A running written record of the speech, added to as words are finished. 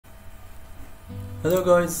Hello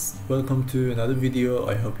guys, welcome to another video.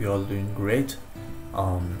 I hope you all doing great.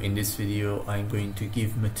 In this video I'm going to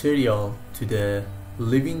give material to the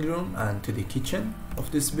living room and to the kitchen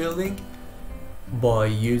of this building by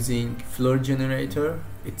using FloorGenerator.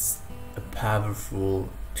 It's a powerful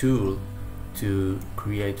tool to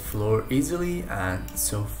create floor easily and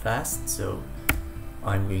so fast, so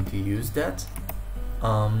I'm going to use that.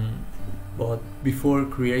 But before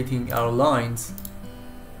creating our lines,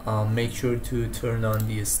 make sure to turn on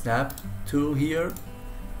the snap tool here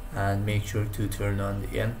and make sure to turn on the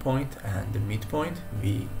endpoint and the midpoint.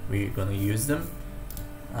 We're gonna use them,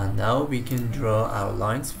 and now we can draw our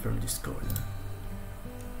lines from this corner.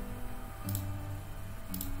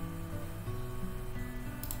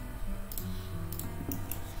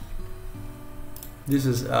 This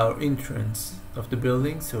is our entrance of the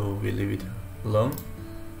building, so we leave it alone.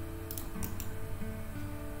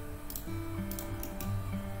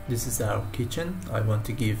 This is our kitchen. I want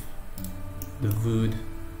to give the wood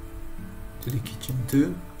to the kitchen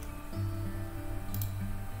too.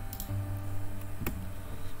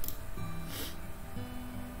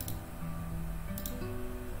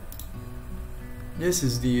 This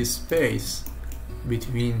is the space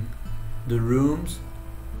between the rooms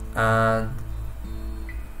and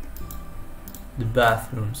the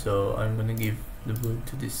bathroom, so I'm gonna give the wood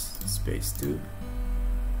to this space too.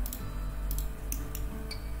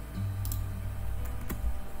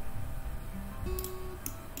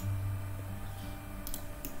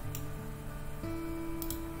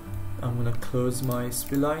 I'm gonna close my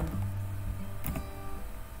spline.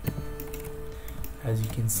 As you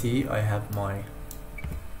can see, I have my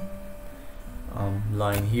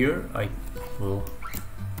line here. I will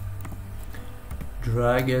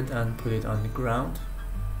drag it and put it on the ground.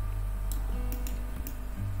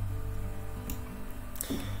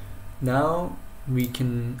 Now we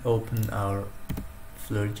can open our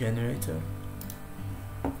FloorGenerator.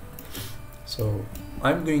 So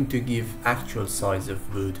I'm going to give actual size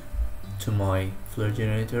of wood to my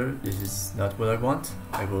FloorGenerator. This is not what I want.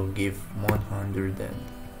 I will give 100 and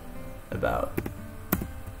about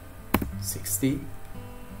 60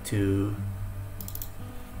 to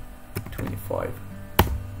 25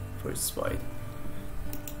 for spide.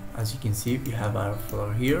 As you can see, we have our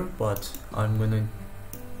floor here, but I'm gonna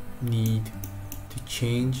need to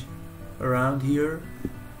change around here.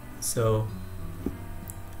 So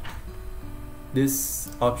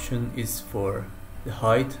this option is for the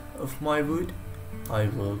height of my wood. I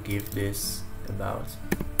will give this about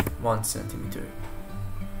 1 centimeter.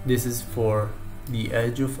 This is for the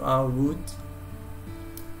edge of our wood.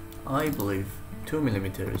 I believe 2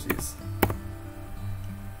 millimeters is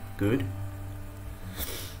good.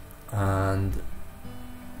 And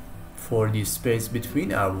for the space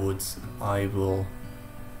between our woods, I will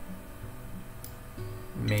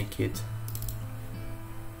make it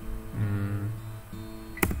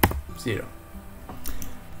 0.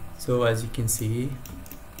 So as you can see,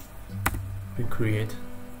 we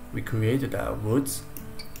created our woods,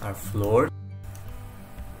 our floor.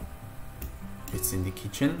 It's in the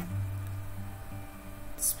kitchen,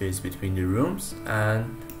 space between the rooms,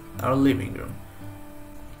 and our living room.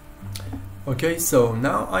 Okay, so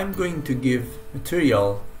now I'm going to give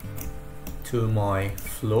material to my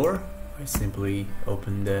floor. I simply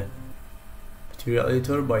open the material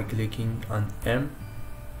editor by clicking on M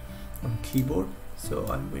on keyboard. So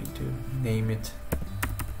I'm going to name it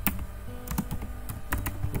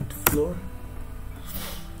wood floor.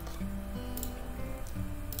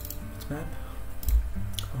 Map.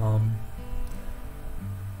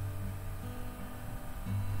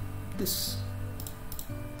 This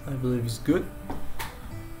I believe is good.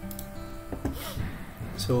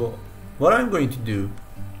 So what I'm going to do,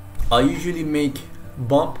 I usually make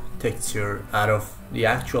bump texture out of the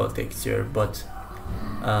actual texture, but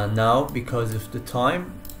now because of the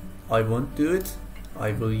time I won't do it.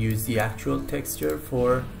 I will use the actual texture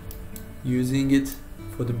for using it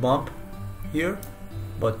for the bump here,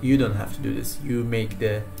 but you don't have to do this. You make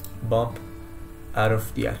the bump out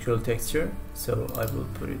of the actual texture. So I will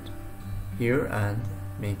put it here and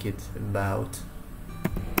make it about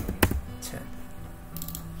 10.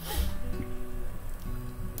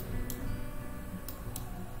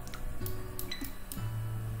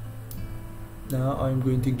 Now I'm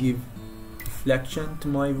going to give reflection to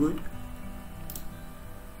my wood.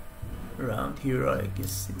 Around here I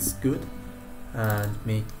guess it's good, and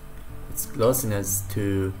make its glossiness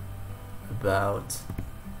to about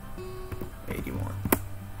 81.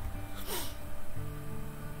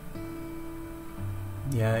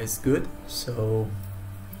 Yeah, it's good. So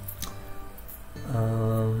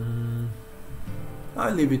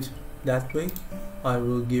I'll leave it that way. I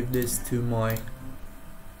will give this to my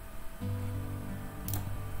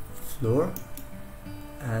floor,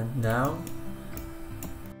 and now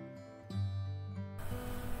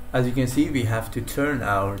as you can see we have to turn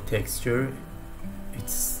our texture.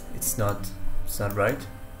 It's not right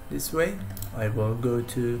this way. I will go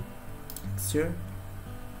to texture,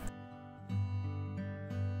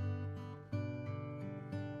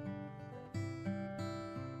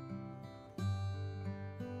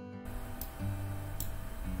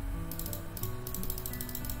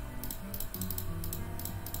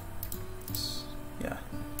 yeah,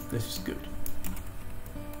 this is good.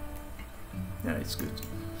 Yeah, it's good.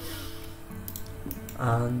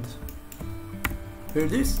 And here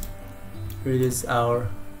it is. Here it is, our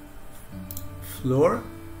floor.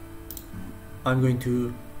 I'm going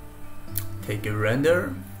to take a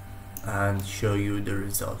render and show you the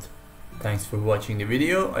result. Thanks for watching the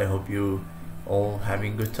video. I hope you all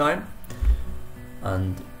having good time,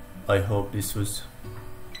 and I hope this was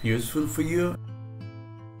useful for you.